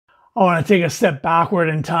I want to take a step backward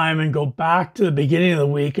in time and go back to the beginning of the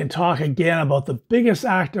week and talk again about the biggest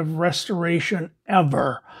act of restoration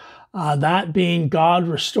ever. That being God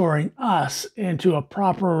restoring us into a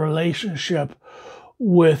proper relationship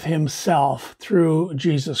with Himself through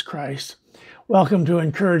Jesus Christ. Welcome to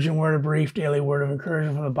Encouraging Word, a brief daily word of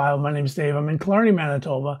encouragement from the Bible. My name is Dave. I'm in Killarney,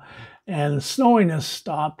 Manitoba, and the snowing has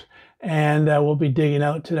stopped, and we'll be digging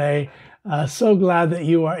out today. So glad that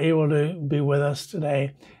you are able to be with us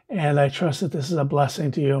today. And I trust that this is a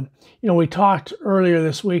blessing to you. You know, we talked earlier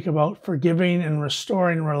this week about forgiving and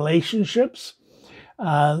restoring relationships.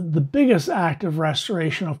 The biggest act of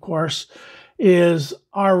restoration, of course, is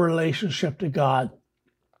our relationship to God.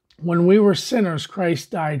 When we were sinners,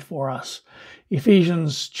 Christ died for us.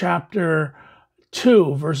 Ephesians chapter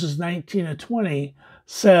 2, verses 19 to 20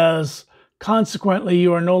 says, "Consequently,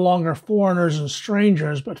 you are no longer foreigners and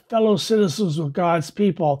strangers, but fellow citizens with God's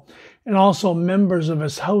people, and also members of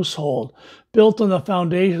His household, built on the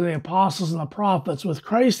foundation of the apostles and the prophets, with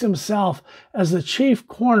Christ Himself as the chief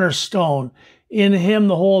cornerstone. In Him,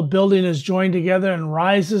 the whole building is joined together and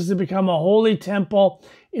rises to become a holy temple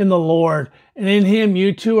in the Lord. And in Him,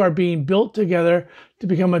 you too are being built together to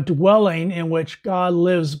become a dwelling in which God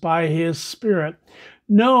lives by His Spirit.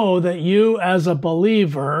 Know that you, as a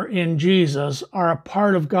believer in Jesus, are a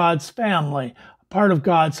part of God's family, a part of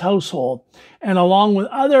God's household. And along with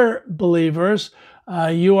other believers,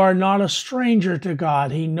 you are not a stranger to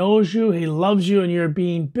God. He knows you, He loves you, and you're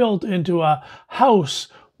being built into a house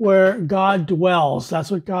where God dwells.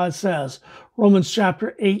 That's what God says. Romans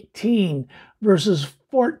chapter 18, verses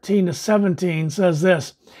 14 to 17 says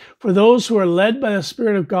this, "For those who are led by the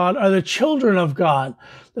Spirit of God are the children of God.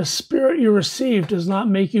 The Spirit you received does not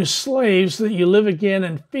make you slaves so that you live again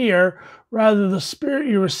in fear. Rather, the Spirit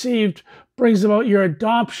you received brings about your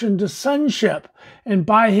adoption to sonship. And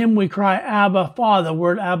by Him we cry, Abba, Father,"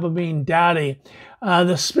 word Abba being daddy.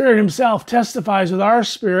 The Spirit Himself testifies with our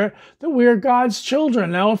spirit that we are God's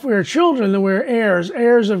children. Now, if we are children, then we are heirs,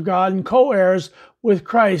 heirs of God and co-heirs with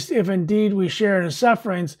Christ, if indeed we share in His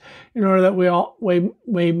sufferings, in order that we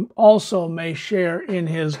also may share in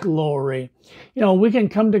His glory. You know, we can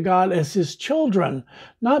come to God as His children,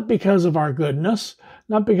 not because of our goodness,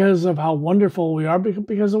 not because of how wonderful we are, but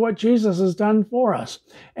because of what Jesus has done for us.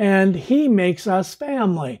 And He makes us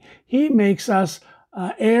family. He makes us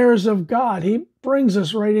heirs of God. He brings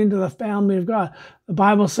us right into the family of God. The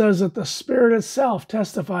Bible says that the Spirit itself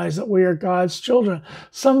testifies that we are God's children.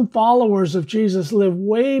 Some followers of Jesus live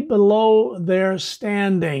way below their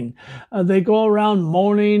standing. They go around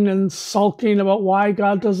moaning and sulking about why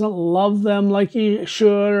God doesn't love them like He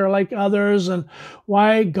should or like others, and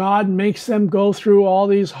why God makes them go through all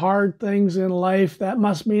these hard things in life. That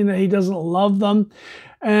must mean that He doesn't love them.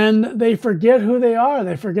 And they forget who they are.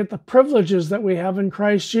 They forget the privileges that we have in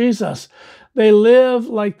Christ Jesus. They live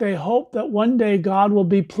like they hope that one day God will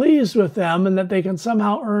be pleased with them and that they can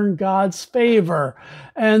somehow earn God's favor.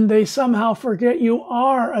 And they somehow forget you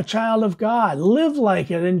are a child of God. Live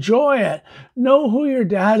like it. Enjoy it. Know who your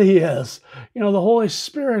daddy is. You know, the Holy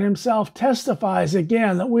Spirit Himself testifies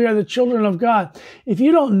again that we are the children of God. If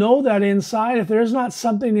you don't know that inside, if there's not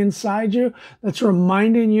something inside you that's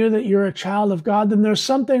reminding you that you're a child of God, then there's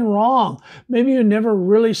something wrong. Maybe you never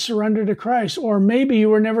really surrendered to Christ, or maybe you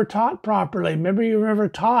were never taught properly. Maybe you were never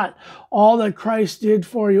taught all that Christ did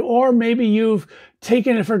for you, or maybe you've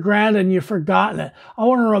taken it for granted and you've forgotten it. I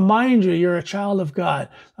want to remind you, you're a child of God.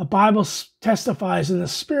 The Bible testifies and the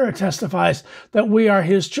Spirit testifies that we are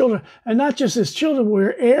His children. And not just His children,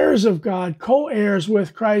 we're heirs of God, co-heirs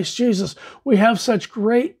with Christ Jesus. We have such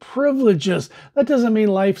great privileges. That doesn't mean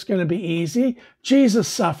life's going to be easy. Jesus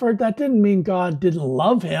suffered. That didn't mean God didn't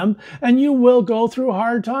love Him. And you will go through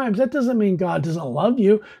hard times. That doesn't mean God doesn't love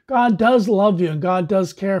you. God does love you and God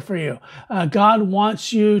does care for you. God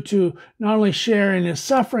wants you to not only share in His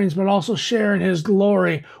sufferings, but also share in His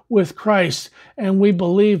glory with Christ. And we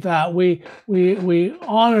believe that. We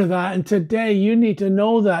honor that. And today you need to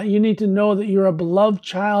know that. You need to know that you're a beloved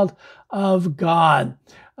child of God.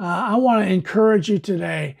 I want to encourage you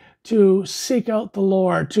today to seek out the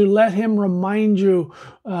Lord, to let Him remind you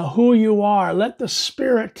who you are. Let the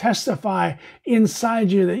Spirit testify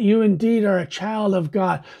inside you that you indeed are a child of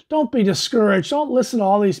God. Don't be discouraged. Don't listen to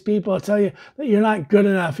all these people that tell you that you're not good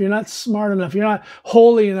enough, you're not smart enough, you're not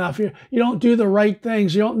holy enough, you don't do the right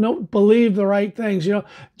things, you don't believe the right things.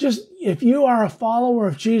 Just if you are a follower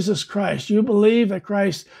of Jesus Christ, you believe that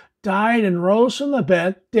Christ died and rose from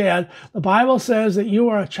the dead, the Bible says that you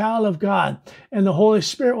are a child of God, and the Holy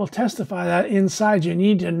Spirit will testify that inside you. You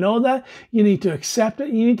need to know that. You need to accept it.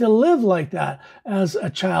 You need to live like that as a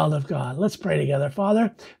child of God. Let's pray together.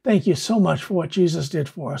 Father, thank you so much for what Jesus did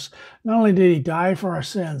for us. Not only did he die for our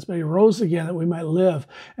sins, but he rose again that we might live.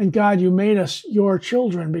 And God, you made us your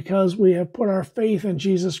children because we have put our faith in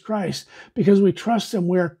Jesus Christ, because we trust him.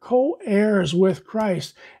 We are co-heirs with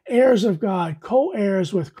Christ, heirs of God,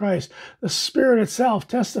 co-heirs with Christ. The Spirit itself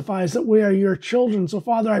testifies that we are your children. So,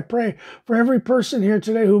 Father, I pray for every person here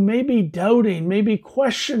today who may be doubting, may be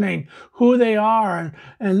questioning who they are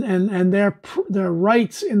and their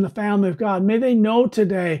rights in the family of God. May they know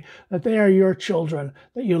today that they are your children,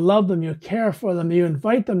 that you love them, you care for them, you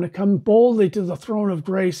invite them to come boldly to the throne of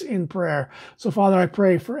grace in prayer. So, Father, I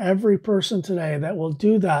pray for every person today that will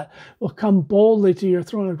do that, will come boldly to your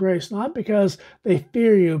throne of grace, not because they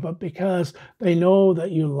fear you, but because they know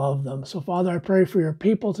that you love them. So, Father, I pray for your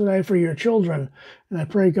people today, for your children, and I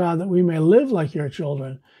pray, God, that we may live like your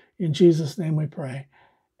children. In Jesus' name we pray.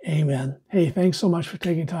 Amen. Hey, thanks so much for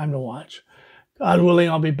taking time to watch. God willing,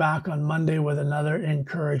 I'll be back on Monday with another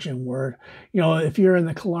encouraging word. You know, if you're in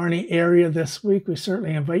the Killarney area this week, we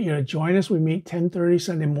certainly invite you to join us. We meet 10:30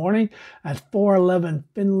 Sunday morning at 411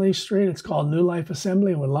 Finley Street. It's called New Life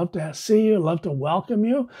Assembly, and we'd love to see you, love to welcome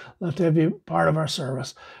you, love to have you part of our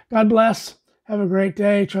service. God bless. Have a great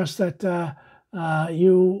day. Trust that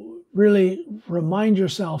you really remind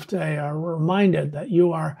yourself today, are reminded that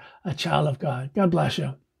you are a child of God. God bless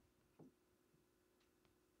you.